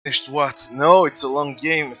Finished what? No, it's a long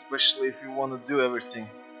game, especially if you want to do everything.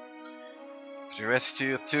 Regrets to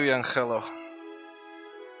you too, young fellow.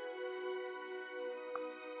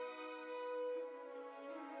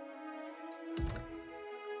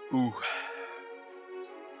 Ooh.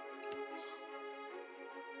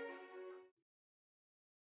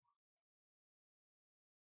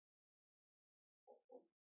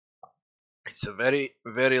 It's a very,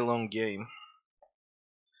 very long game.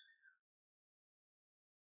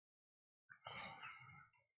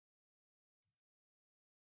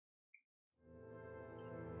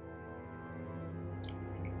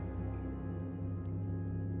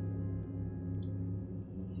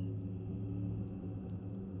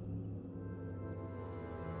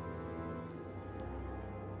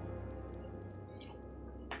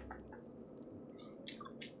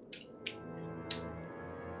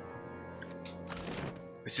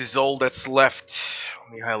 This is all that's left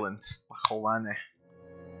on the island, Mahawane.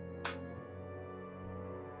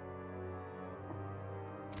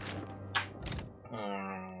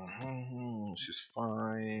 This is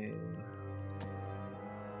fine.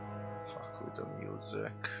 Fuck with the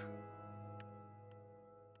music.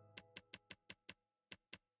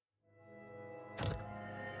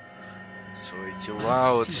 So it's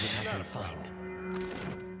loud.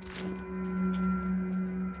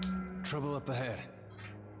 Trouble up ahead.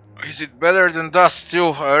 Is it better than dust too?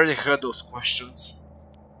 I already had those questions.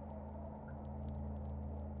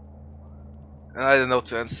 And I don't know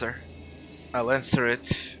to answer. I'll answer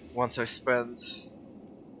it once I spend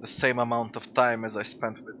the same amount of time as I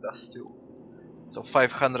spent with dust too. So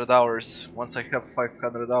 500 hours. Once I have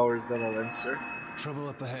 500 hours, then I'll answer. Trouble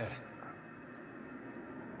up ahead.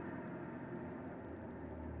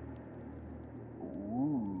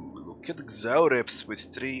 Ooh, look at Xaurips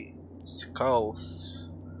with 3 skulls.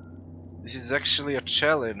 This is actually a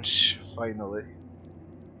challenge, finally.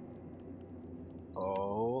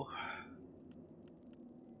 Oh.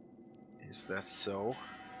 Is that so?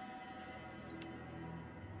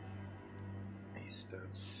 Is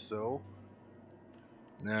that so?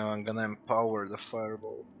 Now I'm gonna empower the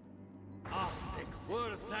fireball.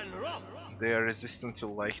 They are resistant to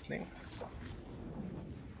lightning.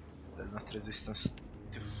 They're not resistant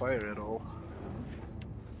to fire at all.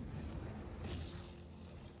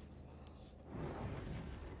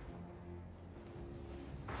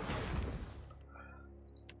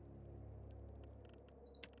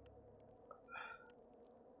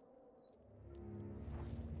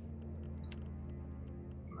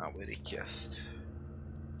 Now we recast.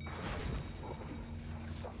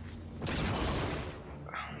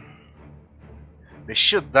 They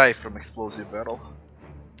should die from explosive battle.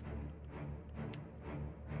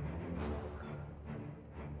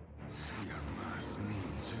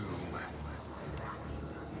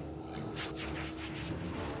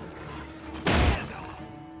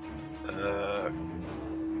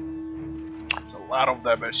 That's a lot of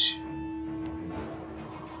damage.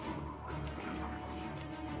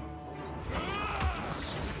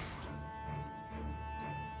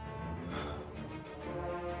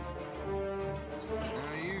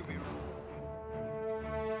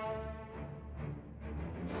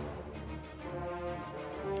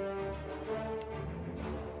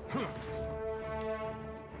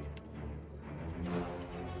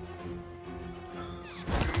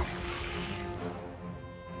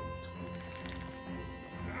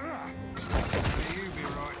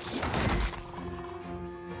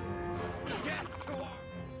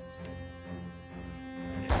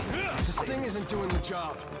 This thing isn't doing the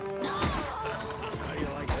job. How do you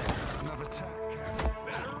like that? Another attack.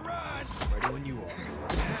 Better run! Ready when you are.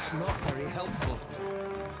 It's not very helpful.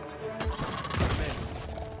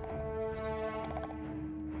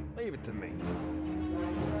 Leave it to me.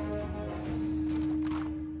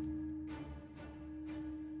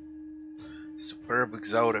 Superb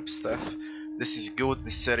Xaurep stuff. This is good.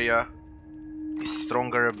 This area is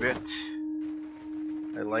stronger a bit.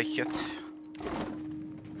 I like it.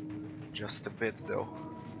 Just a bit though.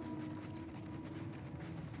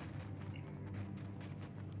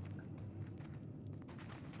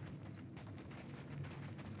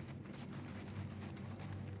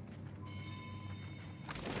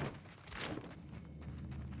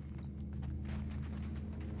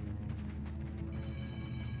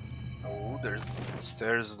 Oh, there's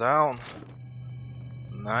stairs down.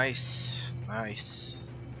 Nice, nice.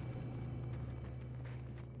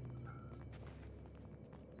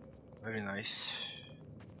 Very nice.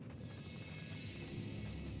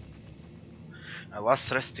 A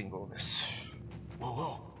last resting bonus. Whoa,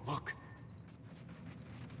 whoa, look.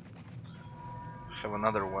 Have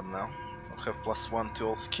another one now. Don't have +1 to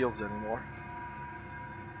all skills anymore.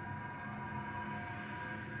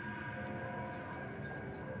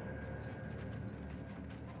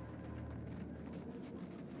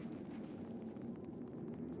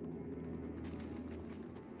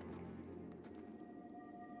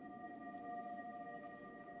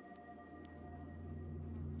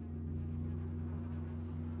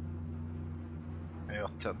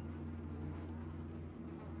 10.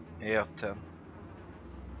 Yeah, 10.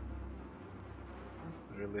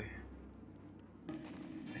 Really?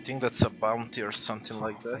 I think that's a bounty or something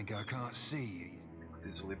like that. I think I can't see you. Could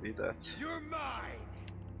easily be that. You're mine.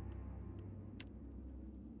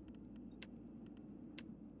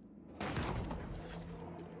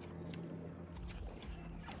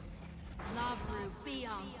 Lavru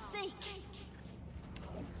beyond seek.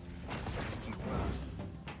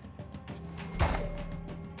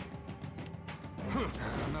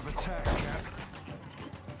 Another tack, Cap.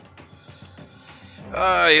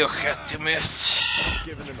 Ah, you had to miss.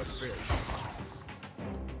 Giving him a fish.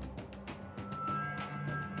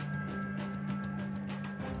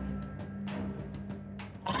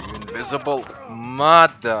 You invisible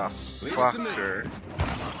motherfucker.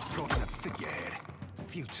 Floating a figurehead.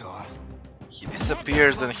 Futile. He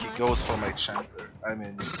disappears and he goes for my chamber. I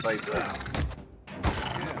mean, side down.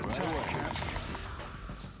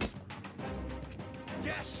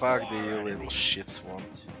 Fuck the you little shits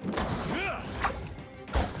want.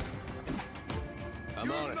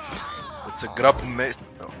 I'm on it. It's a grab mate.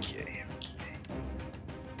 Okay.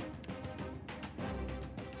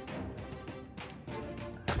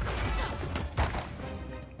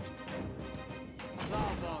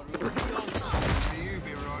 You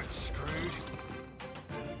be right screwed.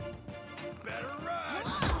 Better run.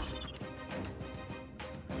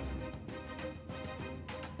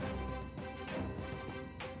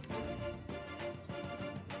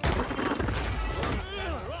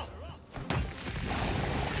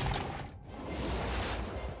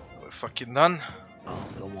 We're fucking done. I'll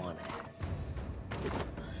go on.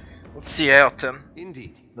 Let's see Aoten.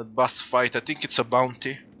 Indeed. That boss fight. I think it's a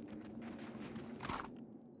bounty.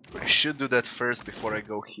 I should do that first before I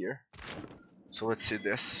go here. So let's see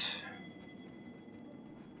this.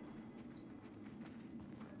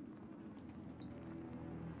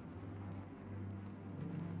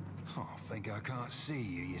 Oh, think I can't see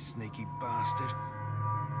you, you sneaky bastard.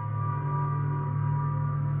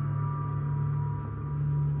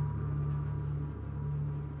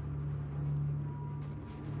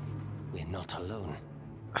 We're not alone.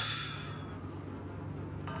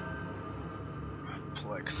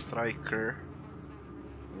 Plague Striker,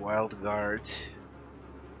 Wild Guard,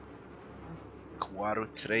 Kwaru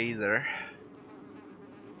Trader.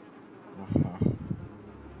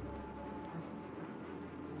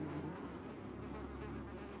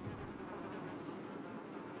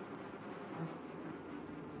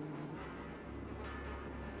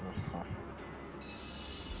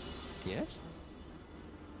 Yes?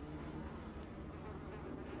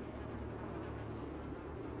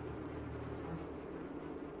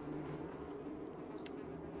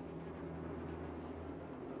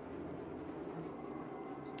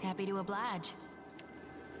 Happy to oblige.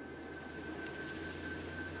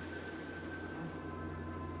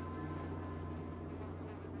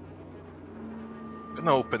 I'm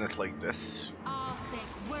gonna open it like this. All thick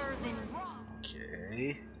worthen rock.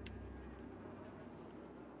 Okay.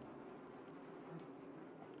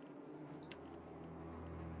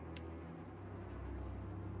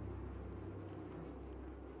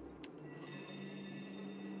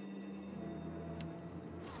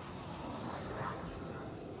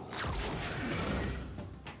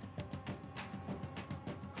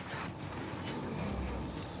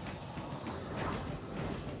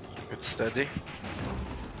 It's steady.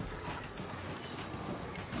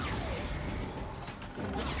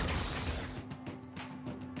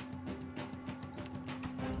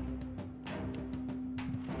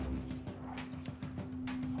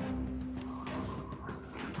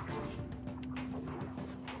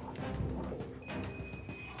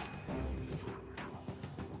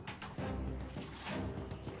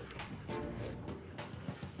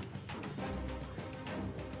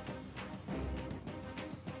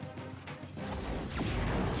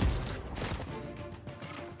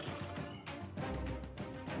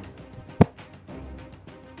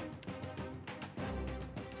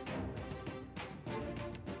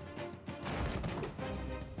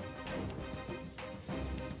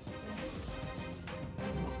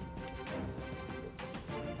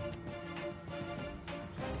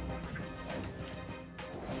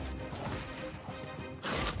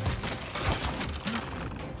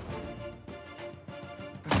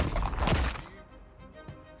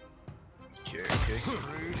 Okay.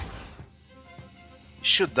 He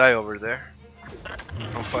should die over there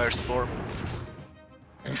from Firestorm.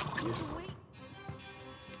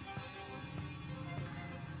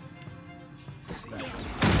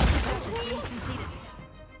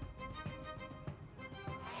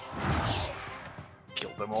 Kill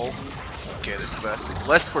them ammo. Okay, this bastard.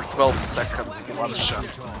 Less for 12 seconds, one shot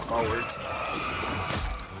powered.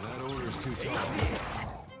 That order's too tall.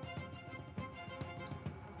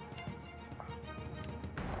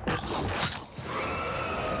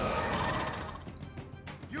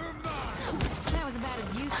 You're mine! That was about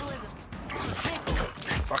as useful as a pickle.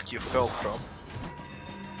 Fuck you fell from.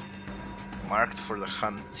 Marked for the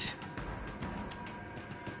hunt.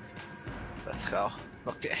 That's how.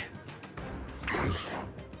 Okay.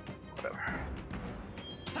 Whatever.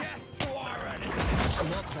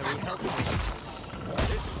 Not very helpful.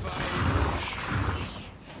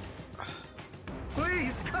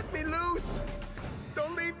 Please cut me loose!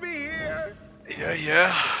 Don't leave me here!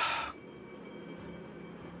 Yeah.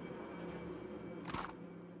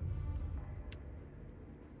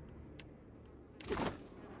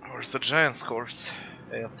 Where's the giant's course?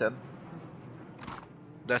 AO10.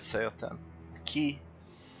 That's AO10. Key.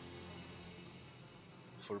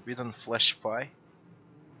 Forbidden flesh pie.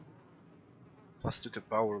 Plus 2 to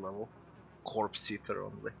power level. Corpse eater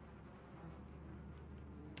only.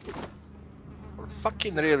 We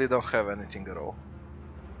fucking really don't have anything at all.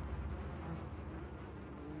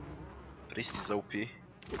 Priest is OP.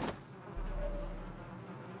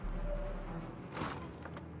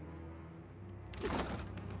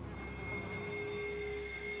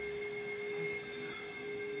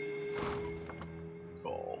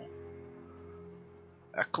 Oh.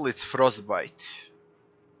 Acolyte's Frostbite.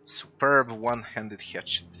 Superb one-handed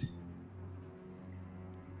hatchet.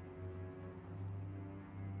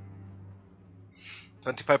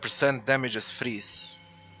 %25 damages freeze.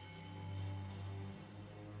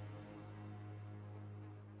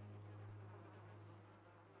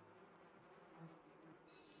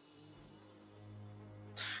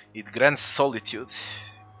 It grants solitude.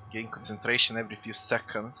 Gain concentration every few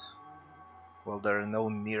seconds while there are no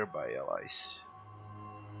nearby allies.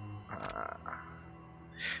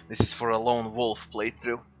 This is for a lone wolf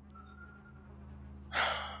playthrough.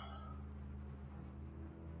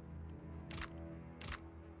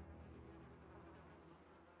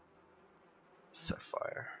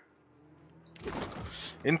 Sapphire.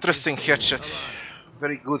 Interesting hatchet.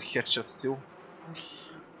 Very good hatchet too.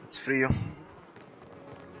 It's free.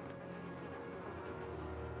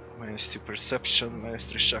 -2 perception,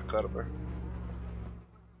 -3 shock armor.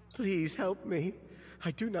 Please help me. I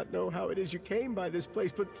do not know how it is you came by this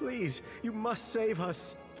place, but please, you must save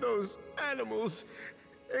us. Those animals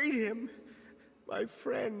ate him. My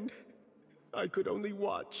friend. I could only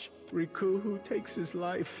watch. Riku, who takes his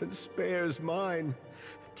life and spares mine.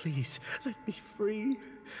 Please, let me free.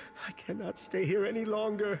 I cannot stay here any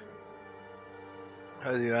longer.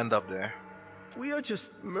 How do you end up there? We are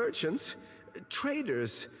just merchants,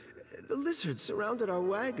 traders. The lizards surrounded our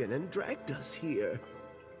wagon and dragged us here.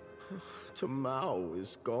 Tamao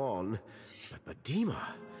is gone, but Dima,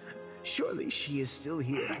 surely she is still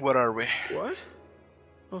here. Where are we? What?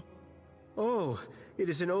 Oh, it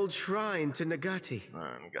is an old shrine to Nagati.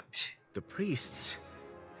 Nagati. The priests,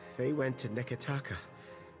 they went to Neketaka,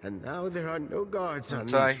 and now there are no guards on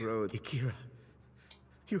this road. Ikira,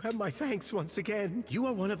 you have my thanks once again. You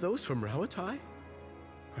are one of those from Rawatai?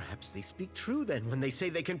 Perhaps they speak true then when they say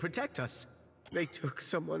they can protect us. They took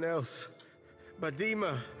someone else. But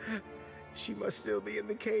Dima, she must still be in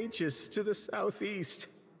the cages to the southeast.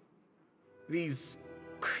 These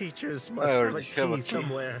creatures must have a key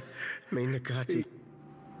somewhere. May Nagati.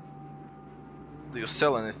 Do you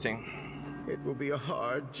sell anything? It will be a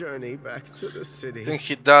hard journey back to the city. I think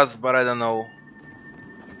he does, but I don't know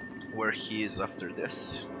where he is after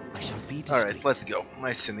this. Alright, let's go.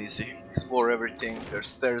 Nice and easy. Explore everything. There's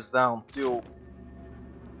stairs down too.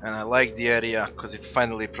 And I like the area because it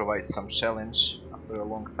finally provides some challenge after a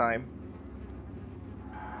long time.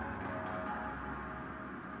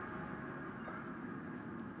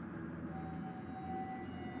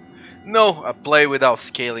 No, I play without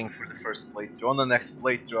scaling for the first playthrough. On the next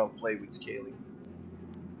playthrough I'll play with scaling.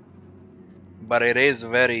 But it is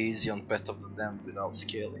very easy on Path of the Damned without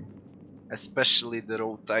scaling. Especially the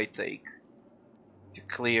route I take to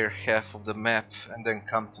clear half of the map and then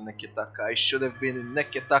come to Neketaka. I should have been in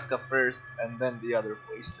Neketaka first and then the other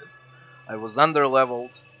places. I was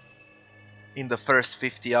underleveled in the first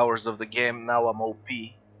 50 hours of the game. Now I'm OP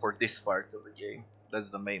for this part of the game. That's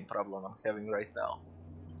the main problem I'm having right now.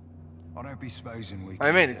 I don't be supposing we.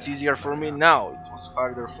 I mean, it's easier for me now. It was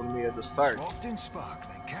harder for me at the start. Soft and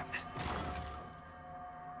sparkling, Captain.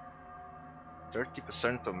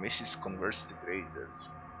 30% of misses converts to grazes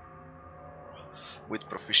with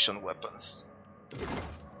proficient weapons.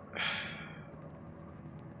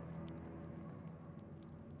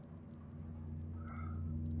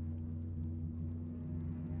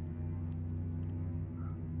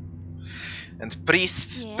 And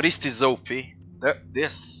Priest, Yeah. Priest is OP.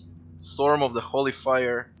 This Storm of the Holy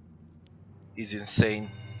Fire is insane.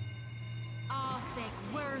 All thick,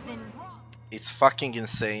 worth and It's fucking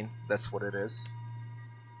insane, that's what it is.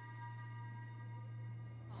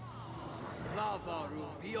 Lava room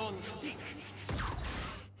beyond seek.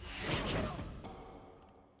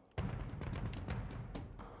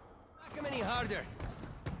 Knock him any harder.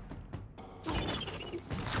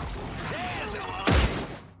 There's one.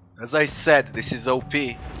 As I said, this is OP.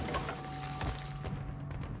 I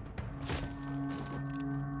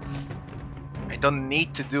don't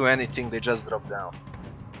need to do anything, they just drop down.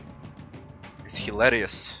 It's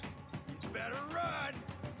hilarious. You better run.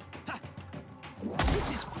 Ha.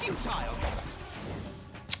 This is futile.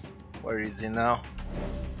 Where is he now?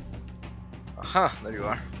 Aha, there you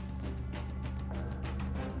are.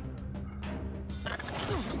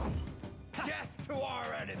 Death to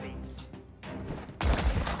our enemies.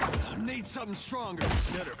 Need something stronger.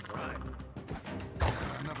 Better front.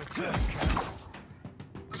 Another attack.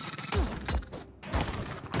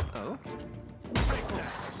 Oh?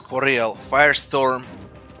 For real, Firestorm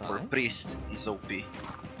or Priest is OP.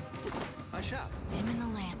 I shall. dim in the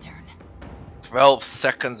lantern. 12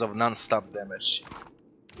 seconds of non-stop damage.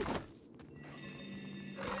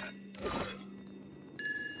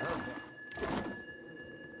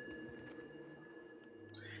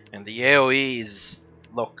 And the AoE is...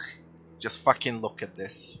 look. Just fucking look at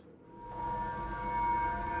this.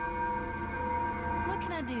 What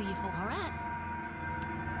can I do you for, alright?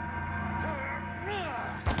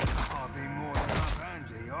 I'll be more than up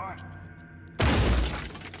Andy, alright?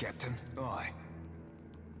 Captain, aye.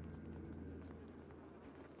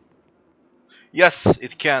 Yes,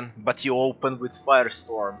 it can, but you open with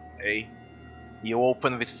Firestorm, eh? You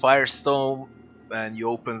open with Firestorm, and you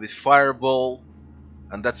open with Fireball,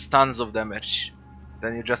 and that's tons of damage.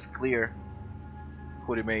 Then you just clear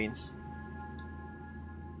who remains.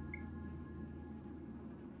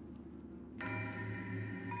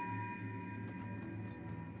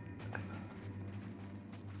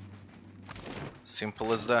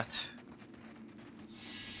 Simple as that.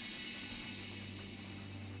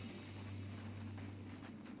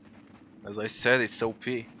 As I said, it's OP.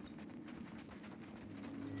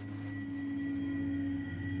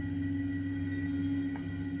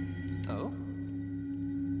 Oh?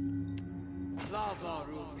 Lava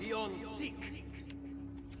room beyond seek.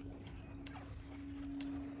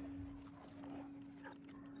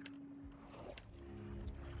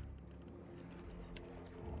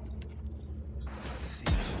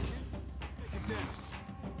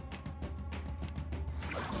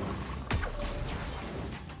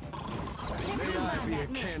 May I be a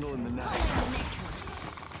candle in the night. The next one.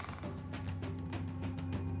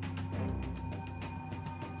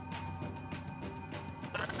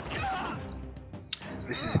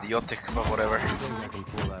 This is idiotic, but whatever. I think I can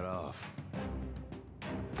pull that off.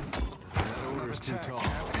 That odor's too tall.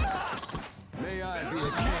 May I be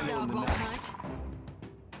a candle in the Dog won't night.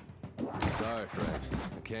 hunt. Sorry, Fred.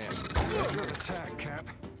 I can't. Another attack, Cap.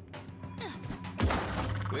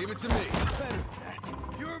 Leave it to me. Better than that.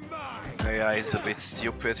 You're mine. AI is a bit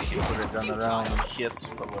stupid, he could have gone around and hit,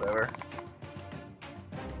 but whatever.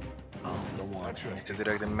 Oh, the one. Need to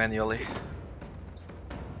direct them manually.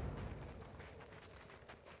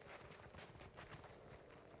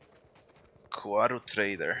 Quaru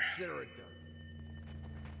Trader. Consider it done.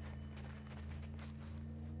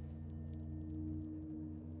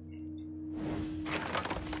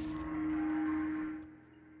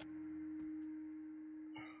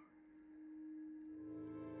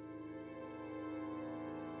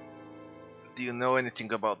 Do you know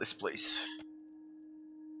anything about this place?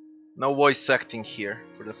 No voice acting here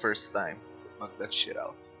for the first time. Knock that shit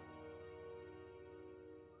out.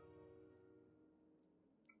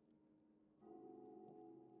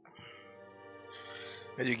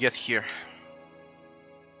 How do you get here?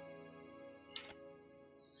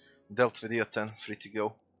 Dealt with you 10, free to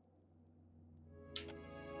go.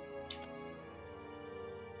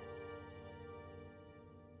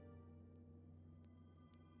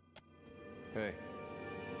 Hey,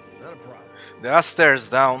 not a problem. There are stairs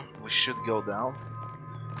down, we should go down.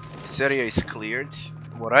 This area is cleared.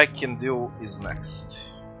 What I can do is next.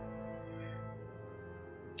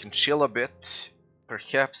 Can chill a bit,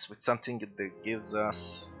 perhaps with something that gives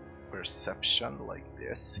us perception like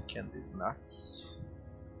this, Candid Nuts.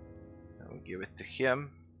 And we give it to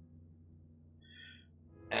him.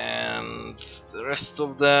 And the rest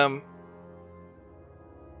of them,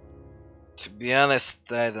 to be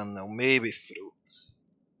honest, I don't know, maybe fruit.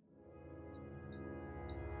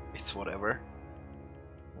 It's whatever.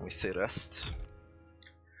 We say rest.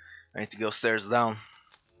 I need to go stairs down.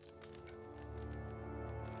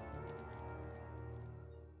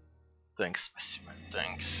 Thanks, specimen.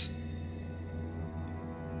 Thanks.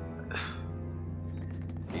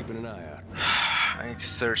 Keeping an eye out. I need to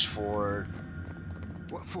search for.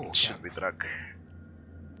 What for? It should be drug.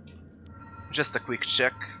 Just a quick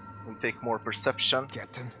check. We take more perception.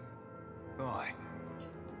 Captain. Aye.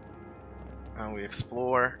 And we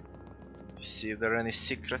explore to see if there are any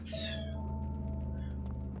secrets.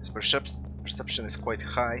 His perception is quite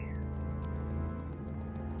high,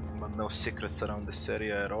 but no secrets around this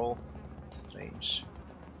area at all. Strange.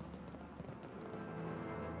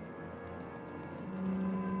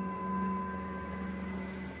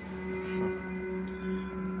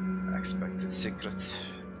 I expected secrets.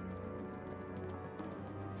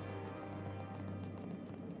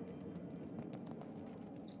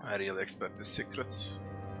 I really expected secrets.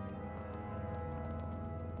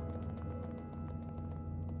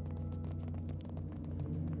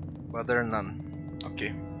 But there are none.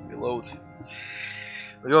 Okay, reload.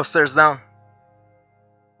 We go stairs down.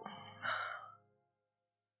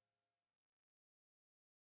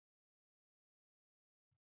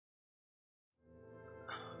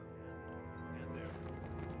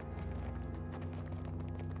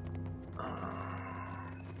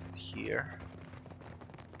 Here.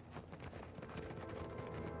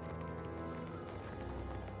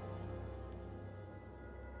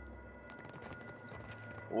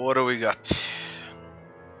 What do we got?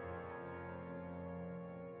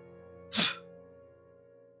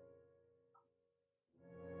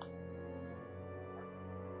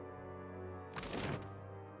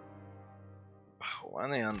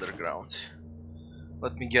 One underground.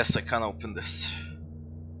 Let me guess, I can't open this.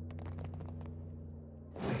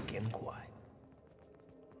 Quick and quiet.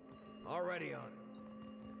 Already on.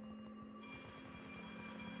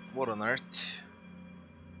 What on earth?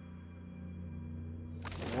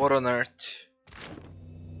 What on earth?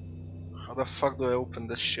 How the fuck do I open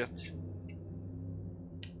this shit?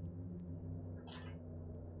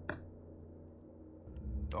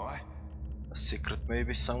 Aye. A secret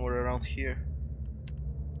maybe somewhere around here?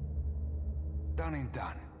 Done and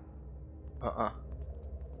done.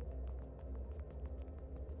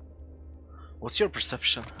 What's your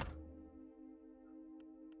perception?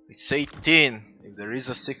 It's 18. If there is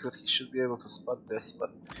a secret, he should be able to spot this, but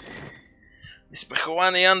this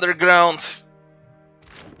Pehwani underground,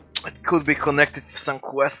 it could be connected to some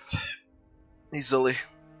quest easily.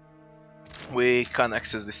 We can't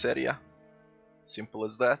access this area. Simple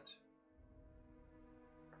as that.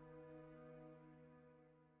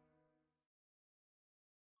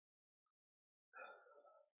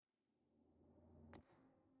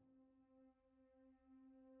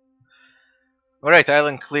 Alright,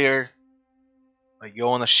 island clear. I go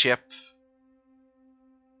on a ship.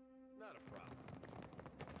 Not a problem.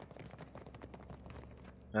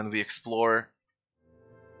 And we explore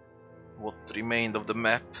what remained of the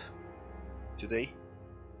map today.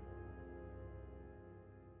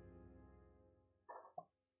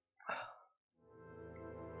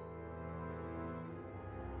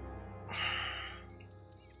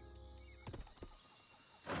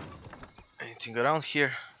 Anything around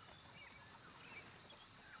here?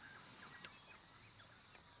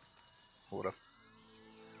 Hold up.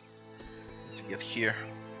 Need to get here.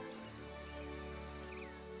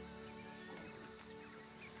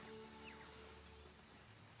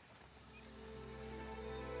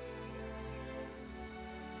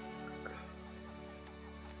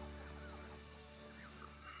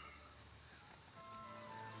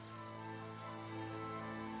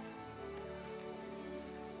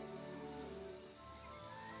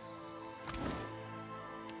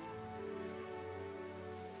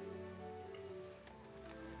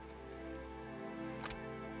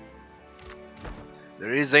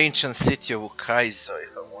 There is ancient city of Ukaizo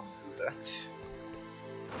if I want to do that.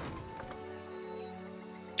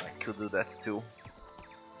 I could do that too.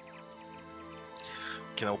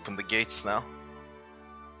 Can open the gates now.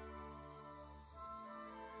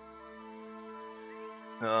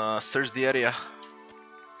 Search the area.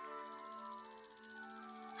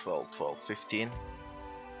 12, 12, 15.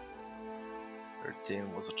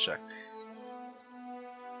 13 was a check.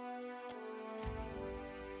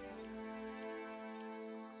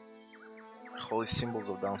 Holy symbols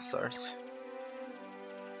of downstairs.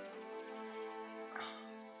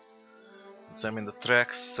 Examine the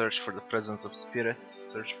tracks, search for the presence of spirits,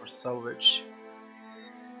 search for salvage.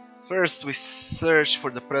 First we search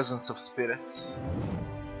for the presence of spirits.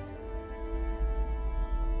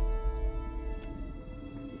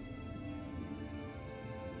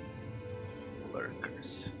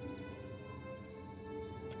 Lurkers.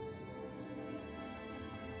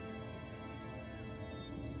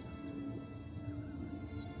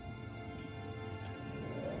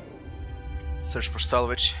 Search for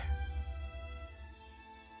salvage.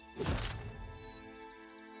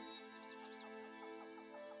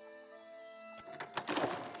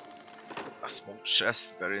 A small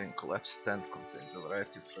chest buried in collapsed tent contains a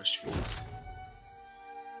variety of fresh food.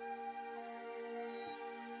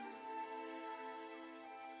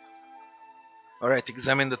 Alright,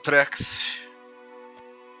 examine the tracks.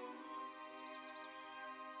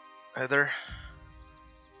 Heather.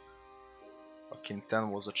 Fucking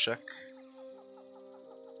 10 was a check.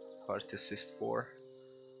 Party assist 4.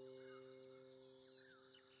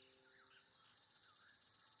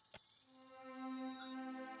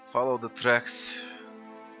 Follow the tracks.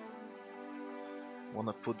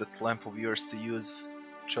 Wanna put that lamp of yours to use,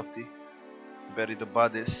 Chotti. Bury the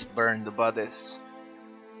bodies, burn the bodies.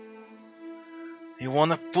 You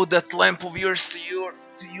wanna put that lamp of yours to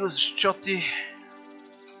use, Chotti.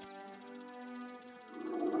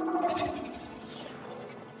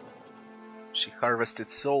 She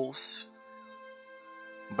harvested souls.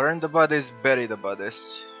 Burn the bodies, bury the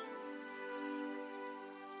bodies.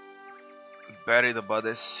 Bury the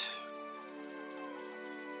bodies.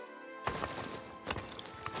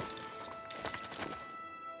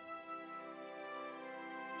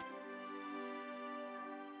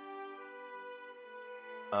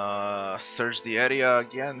 Search the area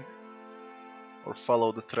again, or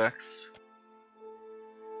follow the tracks.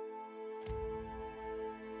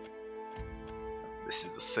 This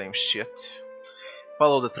is the same shit.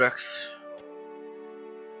 Follow the tracks.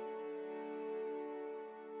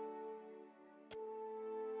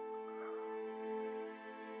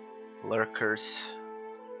 Lurkers.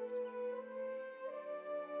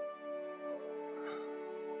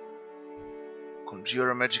 Conjure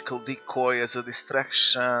a magical decoy as a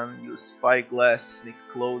distraction, use spyglass, sneak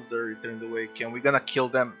closer, return the way you can. We're gonna kill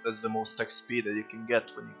them, that's the most XP that you can get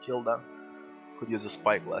when you kill them. Could use a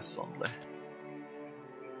spyglass only.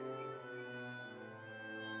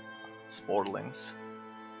 Sporlings.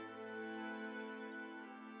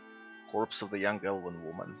 Corpse of the young elven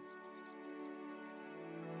woman.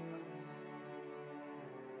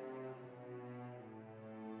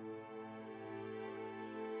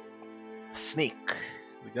 Sneak.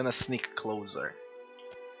 We're gonna sneak closer.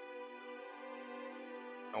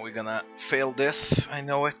 And we're gonna fail this, I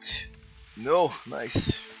know it. No,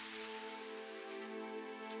 nice.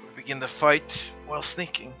 We begin the fight while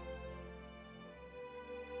sneaking.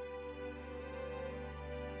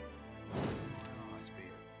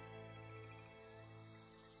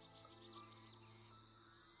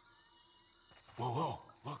 Whoa,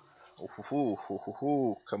 look.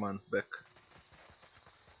 Oh, come on, back.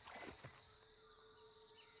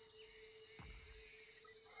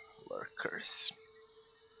 Lurkers.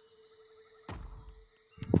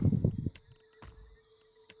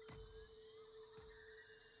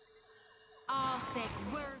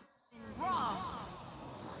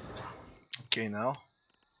 Okay, now.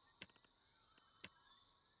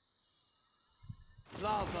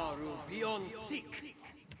 Lavaru beyond seek.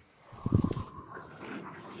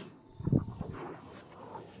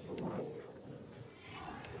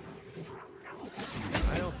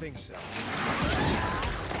 I don't think so.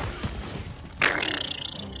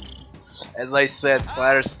 As I said,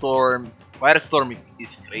 Firestorm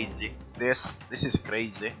is crazy. This is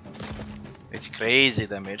crazy. It's crazy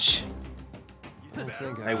damage.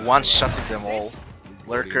 I one-shotted them all. These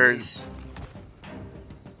lurkers.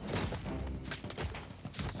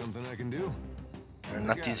 Something I can do. They're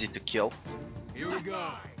not easy to kill. Here we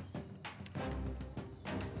go.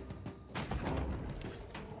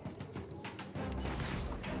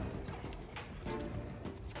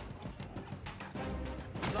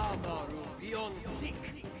 Lavaru beyond seek.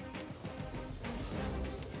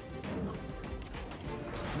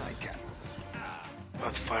 Nightcap.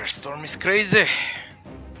 But Firestorm is crazy.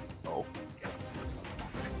 Oh.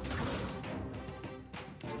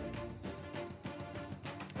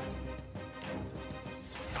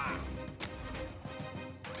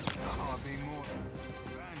 I'll be more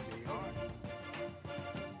fancy, huh?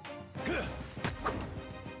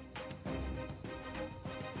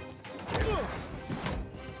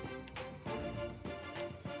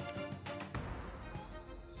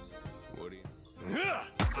 What do you...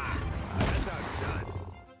 That's how it's done.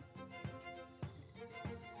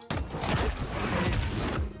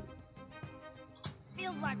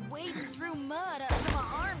 Feels like wading through mud up to my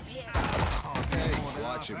armpits. Hey,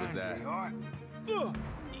 watch it with that.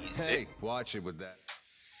 Easy. Hey, watch it with that.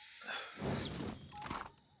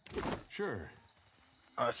 Sure.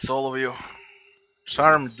 That's all of you.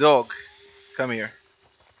 Charmed dog. Come here.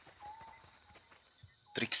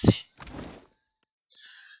 Trixie.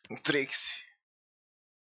 Trixie.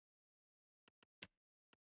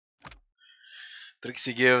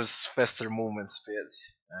 Trixie gives faster movement speed,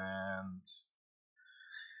 and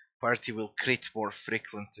party will crit more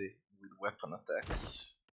frequently with weapon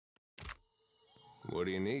attacks. What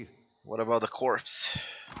do you need? What about the corpse?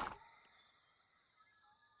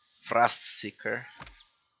 Frost Seeker.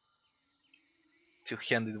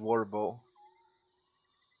 Two-handed warbow.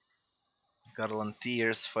 Garland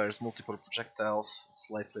Tears fires multiple projectiles,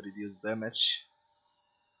 slightly reduced damage.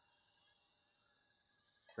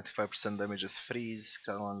 25% damage is freeze.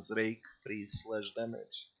 Garland's Rake, freeze /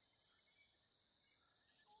 damage.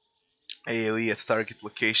 AoE at target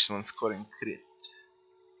location when scoring crit.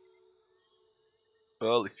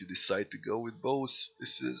 Well, if you decide to go with bows,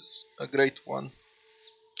 this is a great one.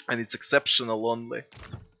 And it's exceptional only.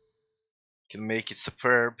 Can make it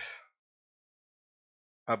superb.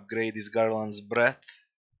 Upgrade is Garland's Breath.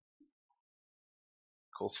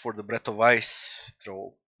 Calls for the Breath of Ice.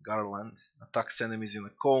 Troll Garland. Attacks enemies in a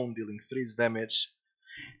cone, dealing freeze damage.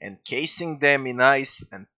 Encasing them in ice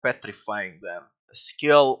and petrifying them. The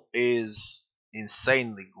skill is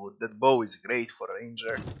insanely good. That bow is great for a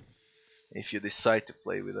ranger. If you decide to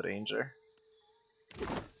play with a ranger.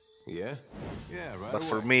 Yeah? Yeah, right But away.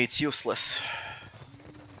 for me it's useless.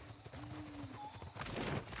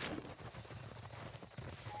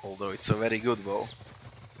 Although it's a very good bow.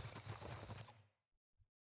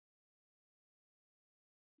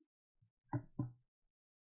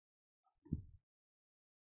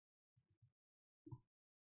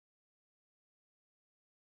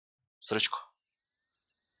 Srečko.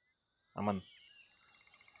 Aman.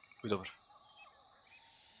 Buď dobr.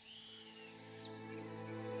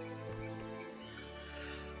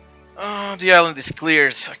 The island is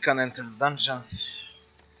cleared. I can't enter the dungeons.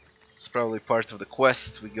 It's probably part of the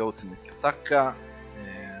quest. We go to Nikitaka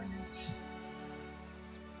and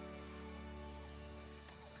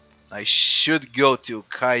I should go to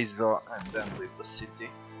Kaizo and then leave the city.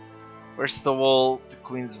 First of all, to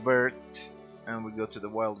Queen's Birth, and we go to the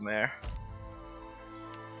Wild Mare.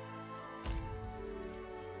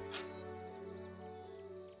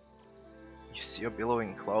 You see a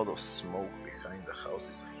billowing cloud of smoke behind the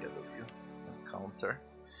houses ahead of you. Encounter.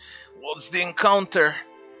 What's the encounter?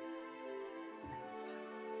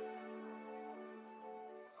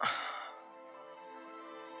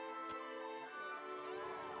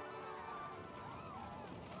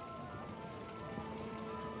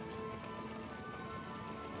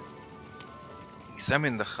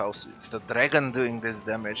 Examine the house. It's the dragon doing this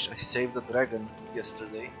damage. I saved the dragon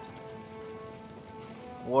yesterday.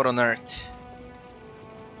 What on earth?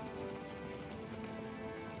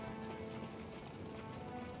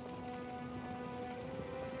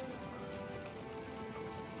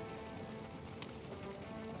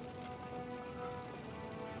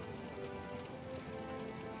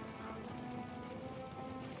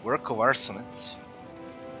 Work of Arsonites.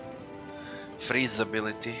 Freeze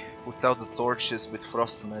ability. Put out the torches with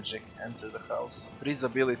frost magic. Enter the house. Freeze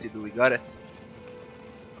ability, do we got it?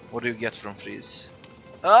 What do you get from freeze?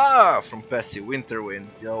 Ah, from passive Winter Wind,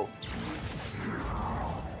 yo.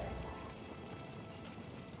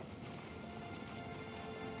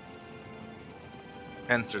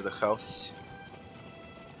 Enter the house.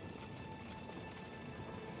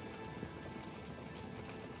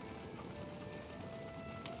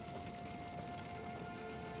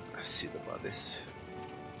 I see the bodies.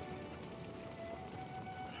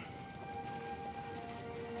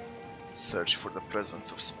 Search for the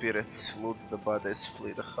presence of spirits, loot the bodies,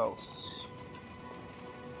 flee the house.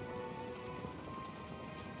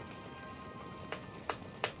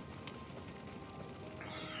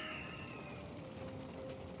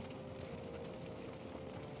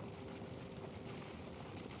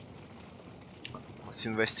 Let's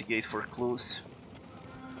investigate for clues.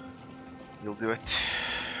 You'll do it.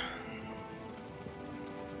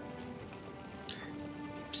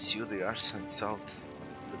 Pursue the arson south.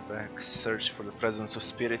 The back. Search for the presence of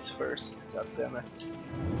spirits first. God damn it.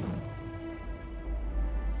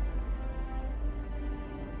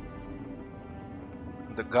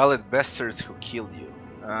 The Gullet bastards who killed you.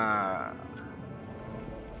 Ah.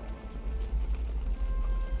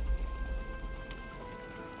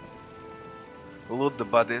 Loot the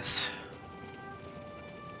bodies.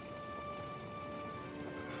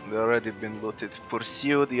 They already been looted.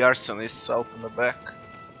 Pursue the arsonists out in the back.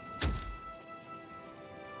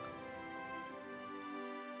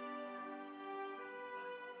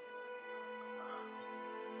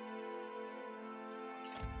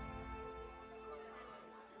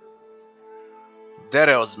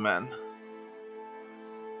 Dareo's men.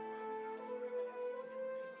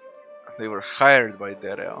 They were hired by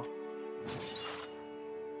Dareo.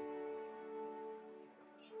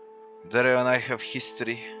 Dario and I have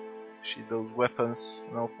history. She those weapons,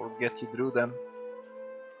 and I'll forget you drew them.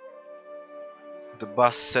 The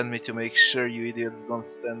boss sent me to make sure you idiots don't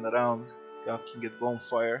stand around gawking at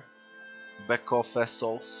bonfire. Back off,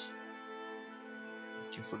 assholes.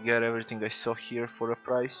 You can forget everything I saw here for a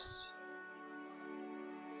price.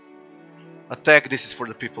 Attack, this is for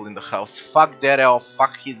the people in the house. Fuck Dario,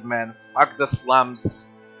 fuck his man, fuck the slums.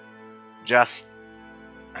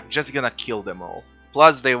 I'm just gonna kill them all.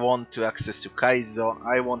 Plus they want to access to Kaizo,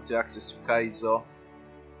 I want to access to Kaizo.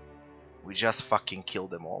 We just fucking kill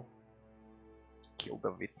them all. Kill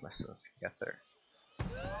the witness and scatter.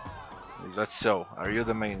 Is that so? Are you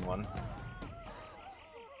the main one?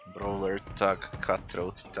 Brawler, Tug,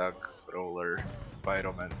 Cutthroat, Tug, Brawler,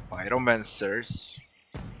 Pyromancers.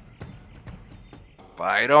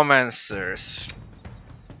 Pyromancers.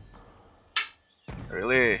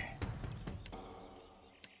 Really?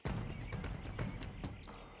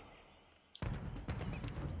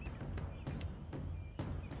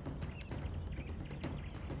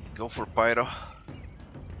 Go for Pyro.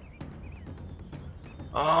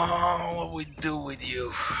 Oh, what we do with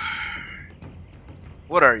you?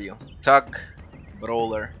 What are you? Tug,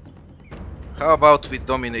 Brawler. How about we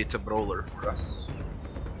dominate a Brawler for us?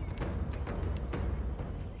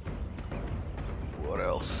 What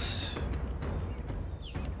else?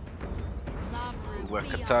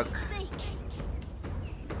 Whack a Tug.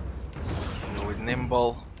 Go with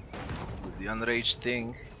Nimble. With the Enraged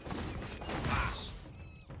thing.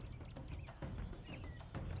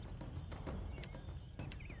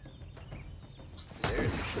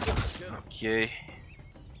 Okay.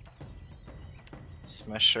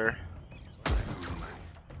 Smasher.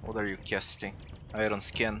 What are you casting? Iron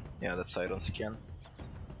Scan? Yeah, that's Iron Scan.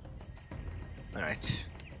 Alright.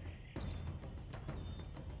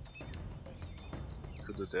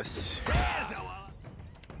 Could do this.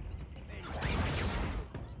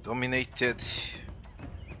 Dominated.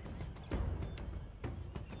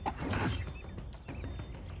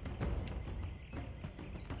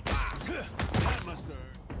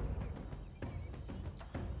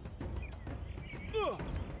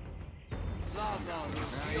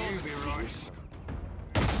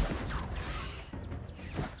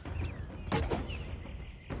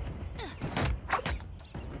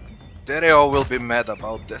 Dario will be mad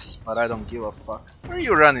about this, but I don't give a fuck. Where are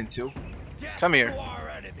you running to? Come here.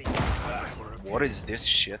 What is this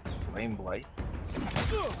shit? Flame Blight?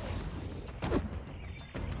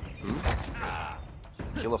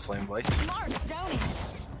 Kill a Flame Blight.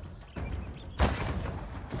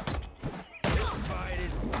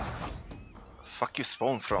 Fuck you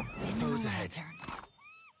spawn from?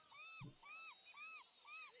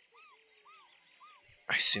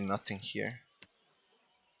 I see nothing here.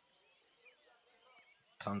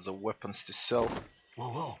 Tons of weapons to sell.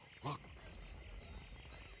 Whoa, look.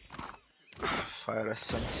 Fire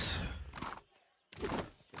Essence.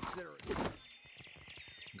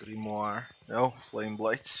 Grimoire. No, Flame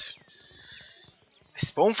Blights. They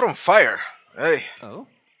spawn from fire. Hey. Oh?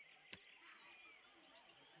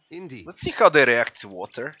 Indeed. Let's see how they react to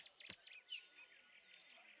water.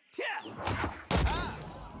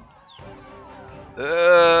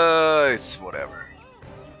 It's whatever.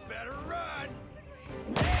 Better run.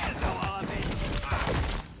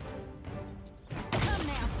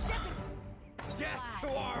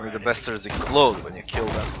 Only the bastards explode when you kill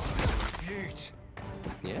them.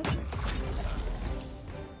 Yeah?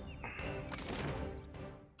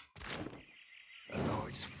 Oh,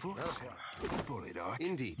 it's full. Bullet arc.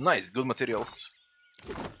 Indeed. Nice, good materials.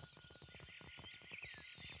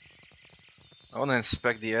 I wanna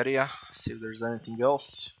inspect the area, see if there's anything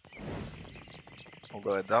else.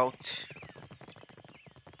 Although I doubt.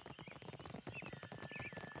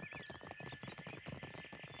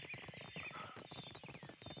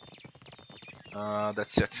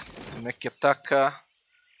 That's it. Neketaka,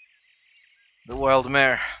 the wild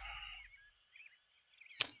mare.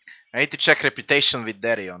 I need to check reputation with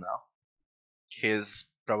Dario now. He's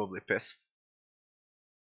probably pissed.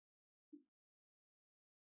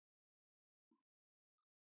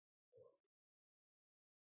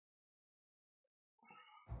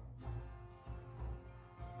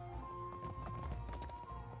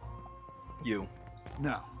 You.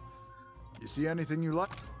 Now, you see anything you like?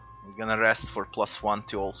 We're gonna rest for +1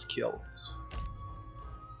 to all skills.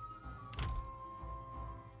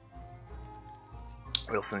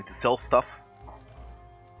 We also need to sell stuff.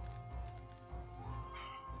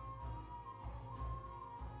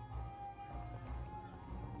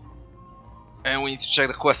 And we need to check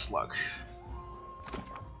the quest log.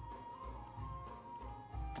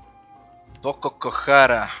 Toko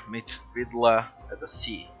Kohara meet Vidla at the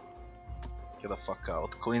sea. Get the fuck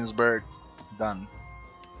out. Queensbird, done.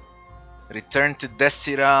 Return to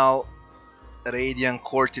Desiral, Radiant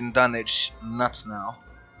Court in Dunwich, not now.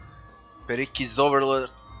 Pericky's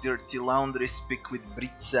Overlord, Dirty Laundry, speak with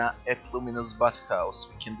Britza at Luminous Bathhouse.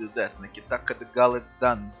 We can do that. Nekitaka the Gullet,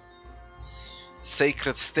 done.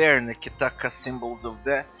 Sacred Stair, Nekitaka, Symbols of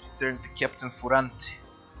Death. Return to Captain Furanti.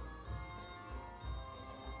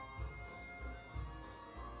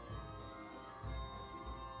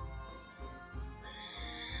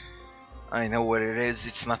 I know where it is,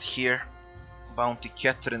 it's not here. Bounty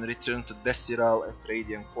Catherine, return to Desiral at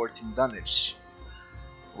Radiant Court in Dunwich.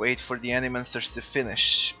 Wait for the Animancers to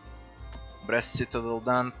finish. Brest Citadel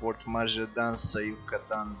done, Port Maja done, Sayuka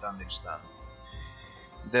done, Dunwich done.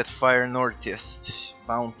 Deadfire Northeast,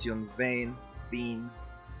 Bounty on Vane, Bean.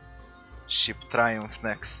 Ship Triumph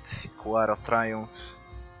next, Kuara Triumph.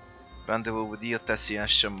 Rendezvous with Iotesi and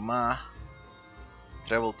Shama.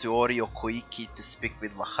 Travel to Orio Koiki to speak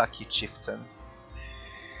with Wahaki Chieftain.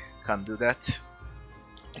 Can't do that.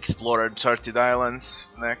 Explore Uncharted Islands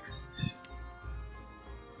next.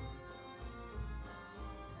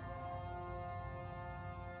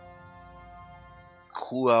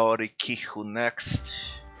 Kua Orikihu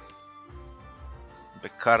next.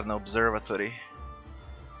 Bekarna Observatory.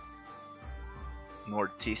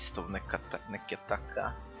 Northeast of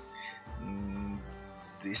Neketaka.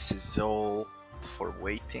 This is all for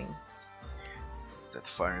waiting.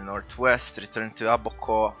 Deadfire Northwest, return to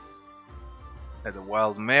Aboko at the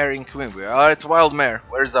Wild Mare in Queen. We are at Wild Mare.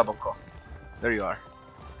 Where's Aboko? There you are.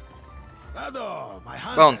 Ado, my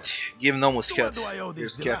hunter. Bounty, give Nomus To head. what do I owe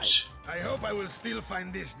Here's this delight? catch. I hope I will still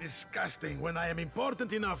find this disgusting when I am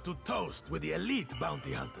important enough to toast with the elite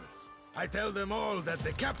bounty hunters. I tell them all that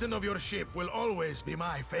the captain of your ship will always be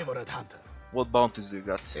my favorite hunter. What bounties do you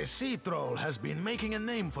got? A sea troll has been making a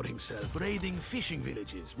name for himself raiding fishing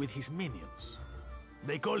villages with his minions.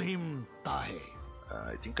 They call him Tahe.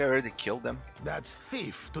 I think I already killed them. That's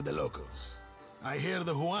thief to the locals. I hear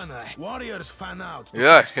the Huana warriors fan out. to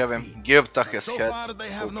Yeah, catch the have him. thief. Give Take's So head. far, they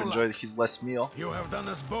have Hope no enjoyed luck. his last meal. You have done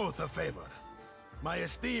us both a favor. My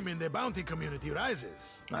esteem in the bounty community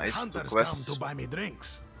rises. Nice, two Hunters quests. come to buy me drinks.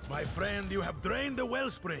 My friend, you have drained the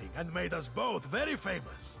wellspring and made us both very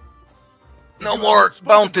famous. If No you more haven't spoken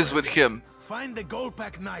bounties to with her, him. Find the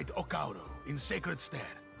Goldpack Knight Okauro in Sacred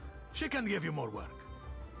Stair. She can give you more work.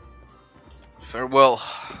 Farewell.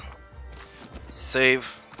 Save.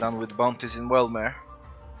 Done with bounties in Wellmere.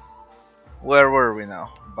 Where were we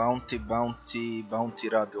now? Bounty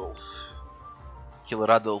Radolf. Kill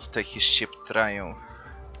Radolf, take his ship Triumph.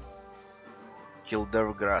 Kill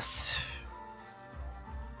Dervgras.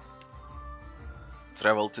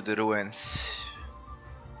 Travel to the ruins.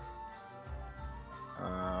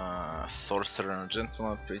 Sorcerer and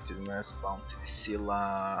Gentleman, Pretty Mess, Bounty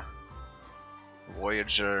Silla,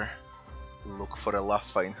 Voyager. Look for a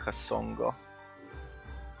Lafa in Hasongo.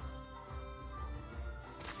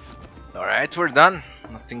 Alright, we're done.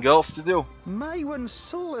 Nothing else to do. My one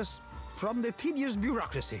solace from the tedious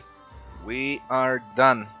bureaucracy. We are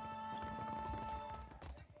done.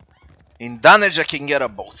 In Dunwich I can get a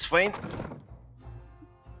boatswain.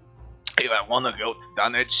 If I wanna go to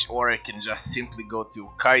Dunwich, or I can just simply go to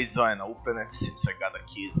Kaizo and open it since I got the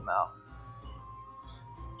keys now.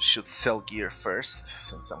 Should sell gear first,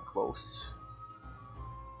 since I'm close.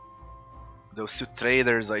 Those two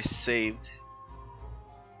traders I saved.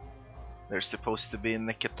 They're supposed to be in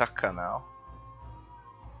Neketaka now.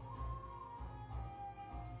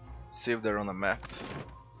 See if they're on a map.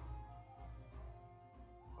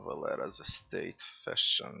 Valera's estate,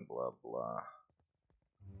 fashion, blah blah.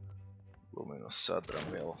 Luminous Sadra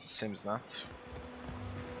Mill, seems not.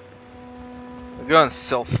 We're gonna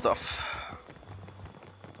sell stuff.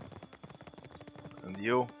 And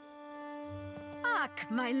you? Ach,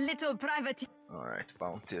 my little private. Alright,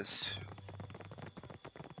 bounties.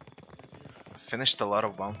 Finished a lot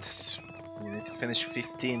of bounties. You need to finish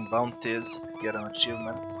 15 bounties to get an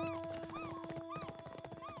achievement.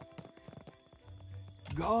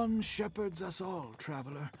 Gone shepherds us all,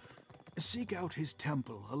 traveler. Seek out his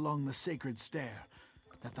temple along the sacred stair,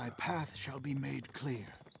 that thy path shall be made clear.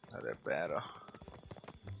 Better.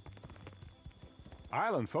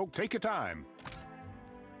 Island folk, take your time.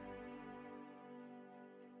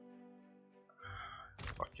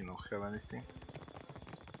 Fucking don't have anything.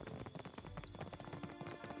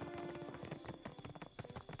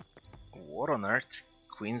 What on earth?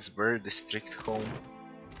 Queensbird District Home.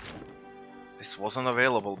 This wasn't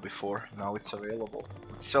available before, now it's available.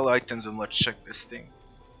 Let's sell items and let's check this thing.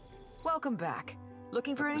 Welcome back.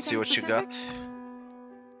 Looking for Let's anything see what specific? you got.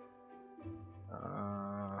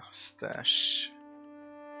 Stash.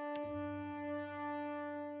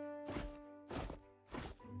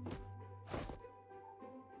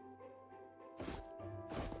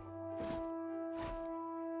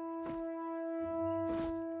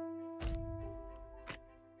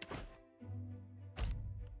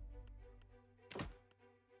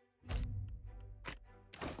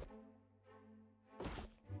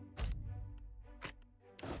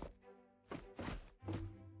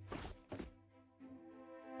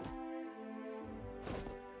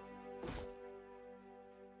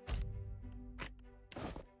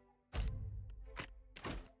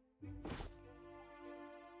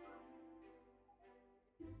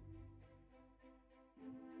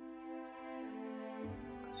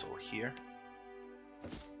 It's all here.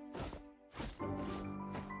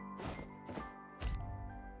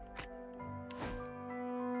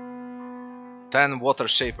 Ten water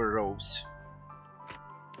shaper robes.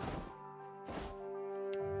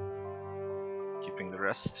 Keeping the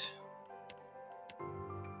rest.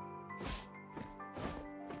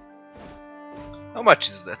 How much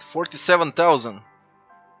is that? 47,000.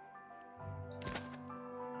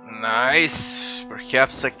 Nice.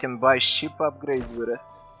 Perhaps I can buy ship upgrades with it.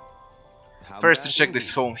 First to check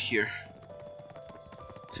this home here.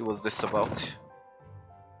 See what's this about.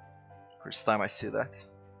 First time I see that.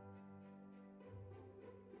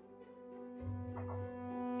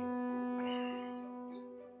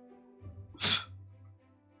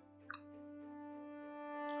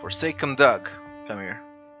 Forsaken Dog. Come here.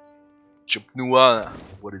 Chupnuana.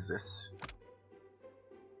 What is this?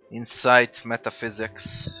 Insight,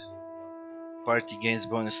 metaphysics. Party gains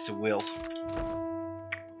bonus to will.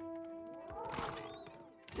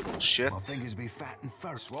 Bullshit. My fingers be fat and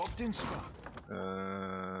first swapped in spot.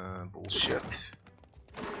 Bullshit.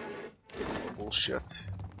 Bullshit.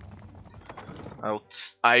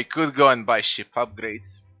 I could go and buy ship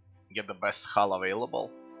upgrades. Get the best hull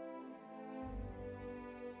available.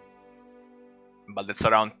 But it's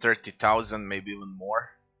around 30,000, maybe even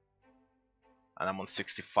more. And I'm on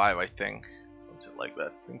 65, I think. Something like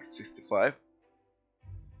that. I think it's 65.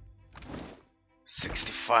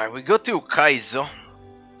 65. We go to Kaizo.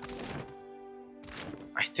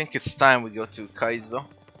 I think it's time we go to Kaizo.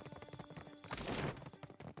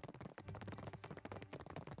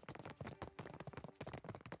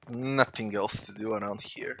 Nothing else to do around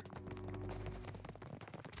here.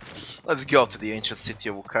 Let's go to the ancient city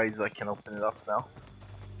of Ukaizo. I can open it up now.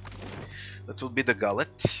 That will be the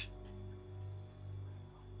gullet.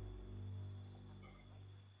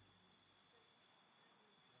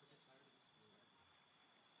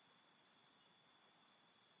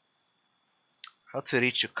 How to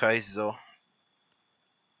reach Ukaizo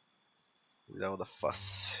without a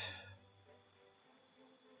fuss.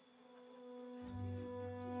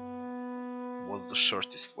 What's the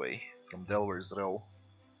shortest way? From Delver's Row.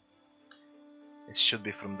 It should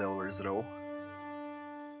be from Delver's Row.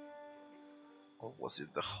 Or was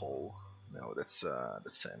it the whole? No, that's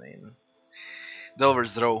an in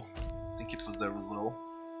Delver's Row. I think it was Delver's Row.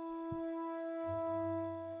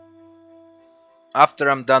 After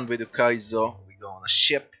I'm done with Ukaizo, we go on a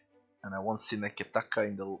ship, and I won't see Neketaka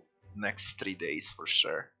in the next 3 days for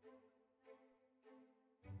sure.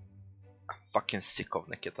 I'm fucking sick of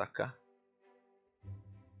Neketaka.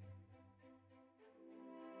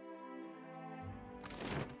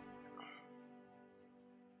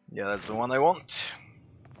 Yeah, that's the one I want.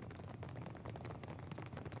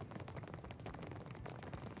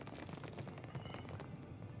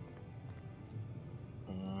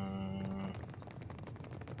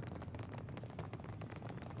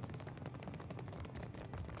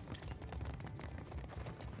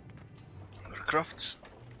 Undercroft.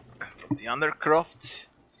 From the Undercroft.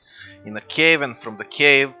 In a cave, and from the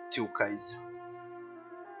cave to Kaizo.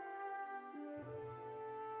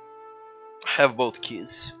 I have both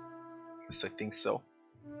keys. Yes, I think so.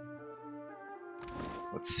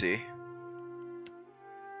 Let's see.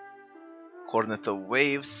 Coordinate of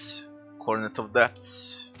waves, coordinate of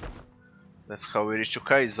depths. That's how we reach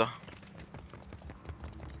Ukaizo.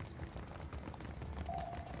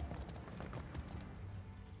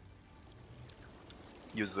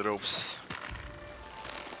 Use the ropes.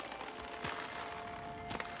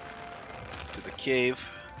 To the cave.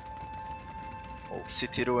 Old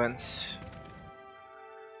city ruins.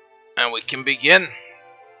 And we can begin.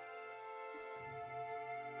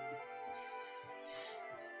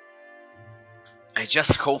 I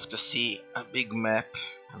just hope to see a big map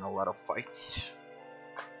and a lot of fights.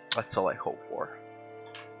 That's all I hope for.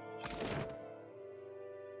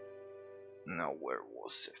 Now, where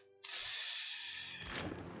was it?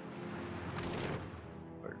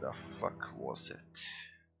 Where the fuck was it?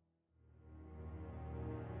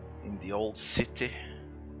 In the old city?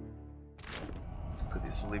 Could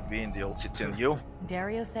easily be in the old city. And you?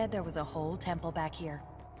 Dario said there was a whole temple back here.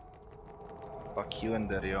 Fuck you and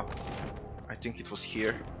Dario. I think it was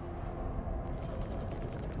here.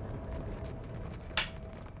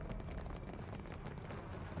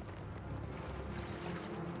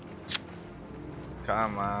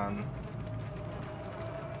 Come on.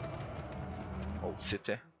 Old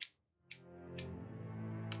city.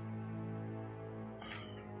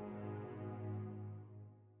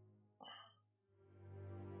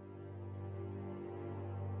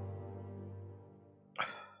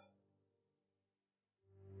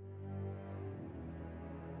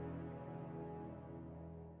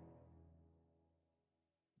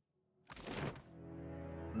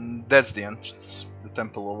 That's the entrance, the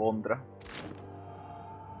Temple of Ondra.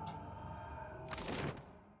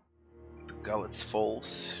 The Gallet's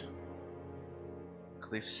Falls.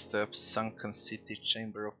 Cliff Steps, Sunken City,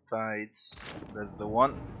 Chamber of Tides. That's the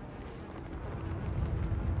one.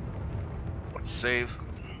 Let's save.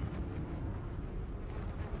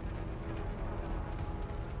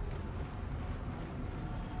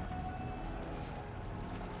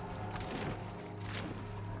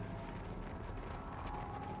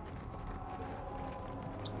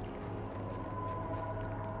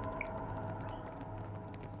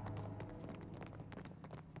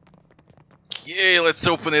 Okay, let's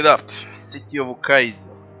open it up. City of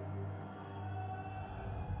Ukaizo.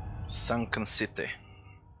 Sunken City.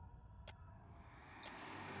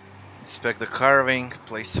 Inspect the carving.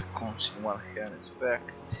 Place a conch in one hand.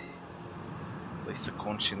 Inspect. Place a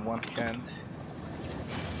conch in one hand.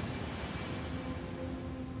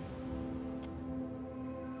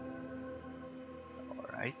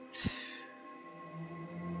 Alright.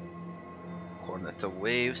 Cornet of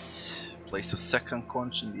Waves. Place a second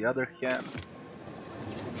conch in the other hand.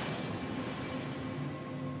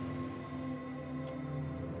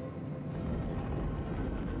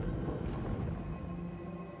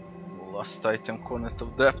 Last item, Cornet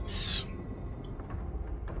of Depths.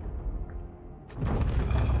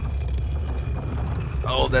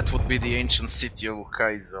 Oh, that would be the ancient city of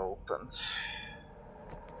Ukaizo opened.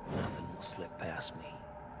 Nothing will slip past me.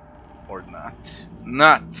 Or not.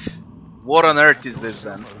 Not! What on earth is this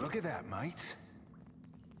then? Oh, look at that, mate.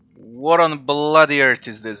 What on bloody earth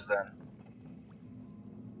is this then?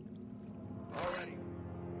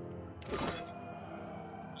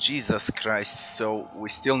 Jesus Christ, so we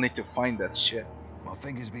still need to find that shit. My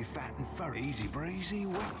fingers be fat and furry. Easy breezy,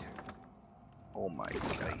 wait. Oh my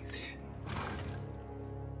god.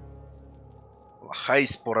 Lahai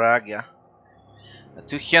Sporagia. A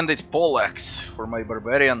two-handed poleaxe for my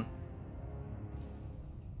barbarian.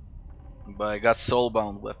 But I got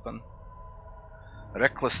soulbound weapon.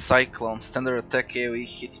 Reckless Cyclone. Standard attack AoE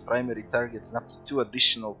hits primary target and up to 2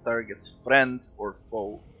 additional targets, friend or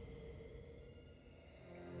foe.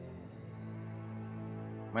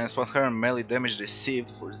 Minus 100 melee damage received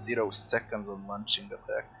for 0 seconds on launching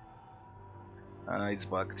attack. It's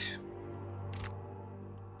bugged.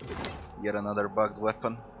 Yet another bugged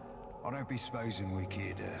weapon. I don't be supposing we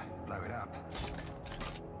could blow it up.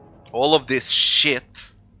 All of this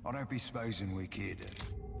shit. I don't be supposing we could.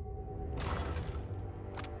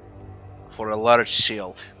 For a large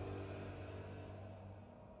shield.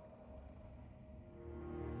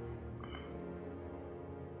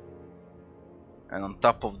 And on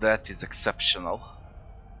top of that is exceptional.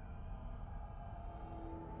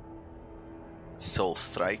 Soul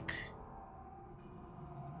Strike.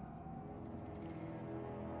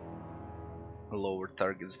 Lower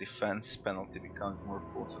target's defense, penalty becomes more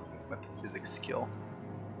potent with metaphysics skill.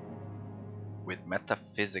 With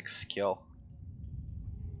metaphysics skill.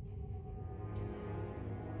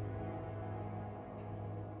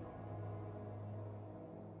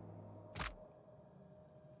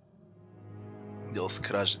 Deals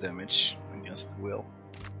crush damage against will.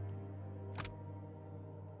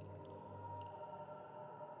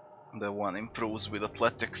 The one improves with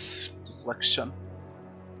athletics deflection.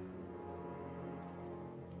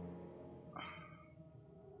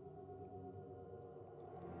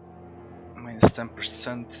 Minus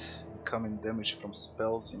 10% incoming damage from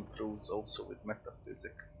spells improves also with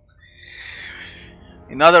metaphysic.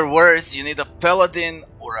 In other words, you need a paladin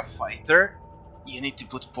or a fighter. You need to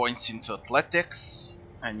put points into athletics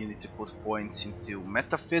and you need to put points into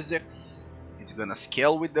metaphysics. It's gonna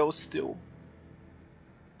scale with those two.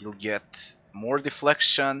 You'll get more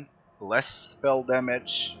deflection, less spell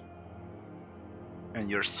damage, and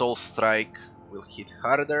your soul strike will hit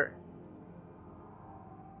harder.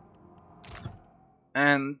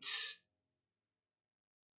 And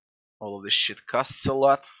all of this shit costs a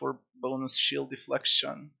lot for bonus shield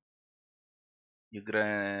deflection. You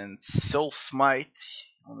grant Soul Smite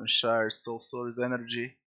on Shire, Soul Store's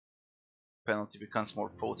energy. Penalty becomes more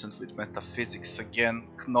potent with metaphysics again.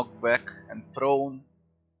 Knockback and prone.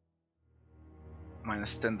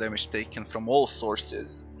 Minus 10 damage taken from all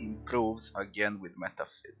sources improves again with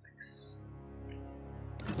metaphysics.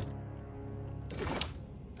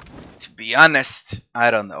 To be honest,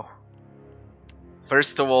 I don't know.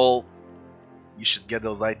 First of all, you should get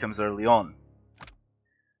those items early on.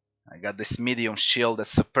 I got this medium shield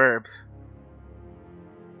that's superb.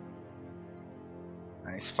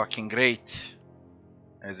 And it's fucking great.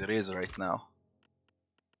 As it is right now.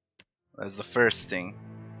 That's the first thing.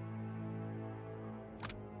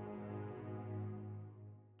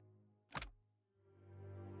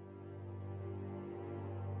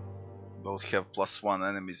 Both have +1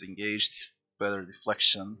 enemies engaged. Better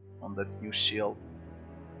deflection on that new shield.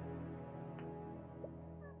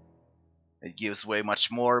 It gives way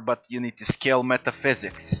much more, but you need to scale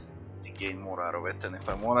metaphysics to gain more out of it. And if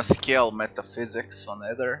I want to scale metaphysics on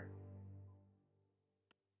Ether,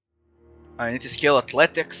 I need to scale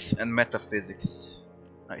athletics and metaphysics.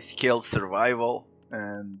 I scaled survival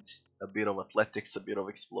and a bit of athletics, a bit of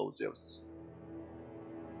explosives.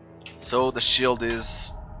 So the shield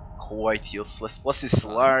is quite useless. Plus it's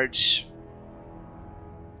large.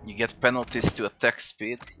 You get penalties to attack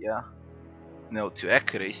speed, yeah. No, to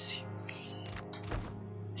accuracy.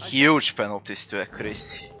 Huge penalties to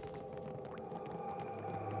accuracy.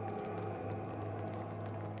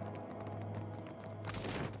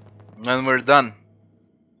 And we're done.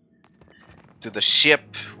 To the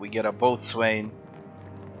ship, we get a boatswain.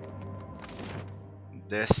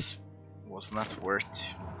 This was not worth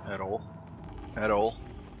at all. At all.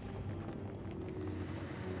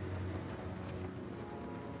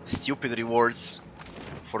 Stupid rewards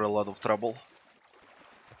for a lot of trouble.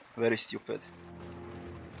 Very stupid.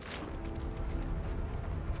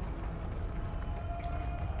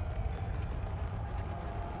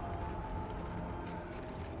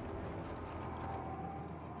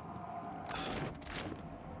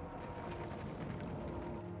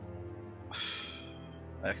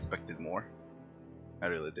 I expected more. I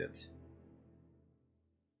really did.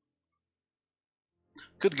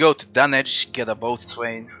 Could go to Dunwich, get a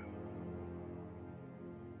boatswain.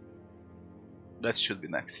 That should be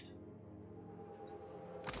next.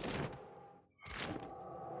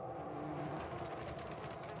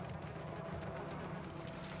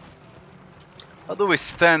 How do we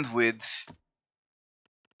stand with...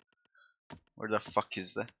 Where the fuck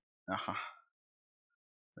is that? Aha.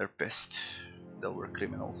 They're pissed. They were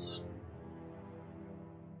criminals.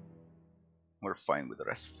 We're fine with the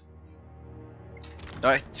rest.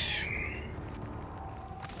 Alright.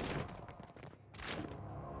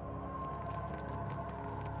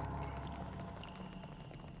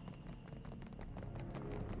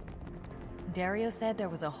 Dario said there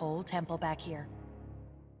was a whole temple back here.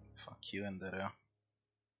 Fuck you and Dario.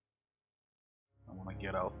 I wanna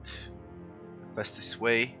get out. The fastest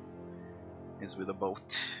way is with a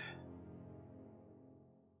boat.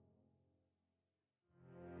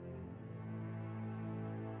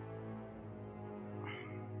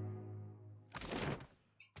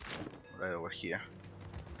 Right over here.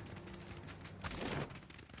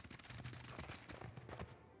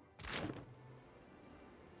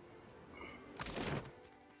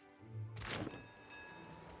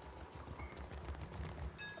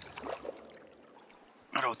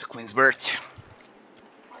 Road to Queensbert.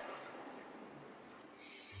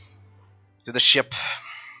 To the ship.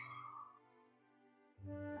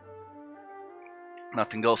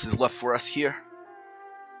 Nothing else is left for us here.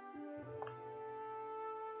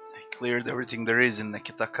 I cleared everything there is in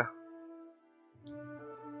Neketaka.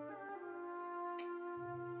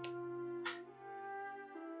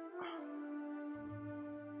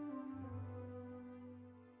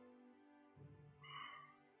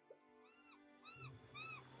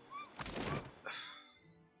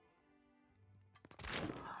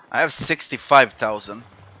 I have 65,000.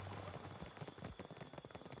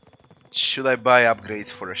 Should I buy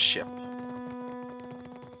upgrades for a ship?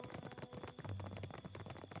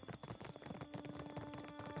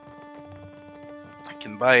 I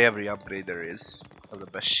can buy every upgrade there is of the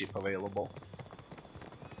best ship available.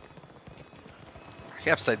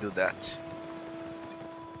 Perhaps I do that.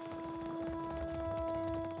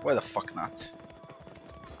 Why the fuck not?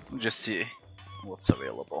 Just see what's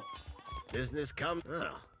available. Business come.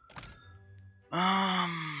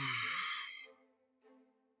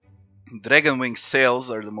 Dragonwing sails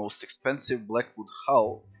are the most expensive. Blackwood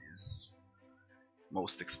hull is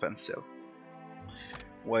most expensive.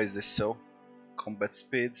 Why is this so? Combat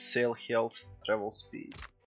speed, sail health, travel speed.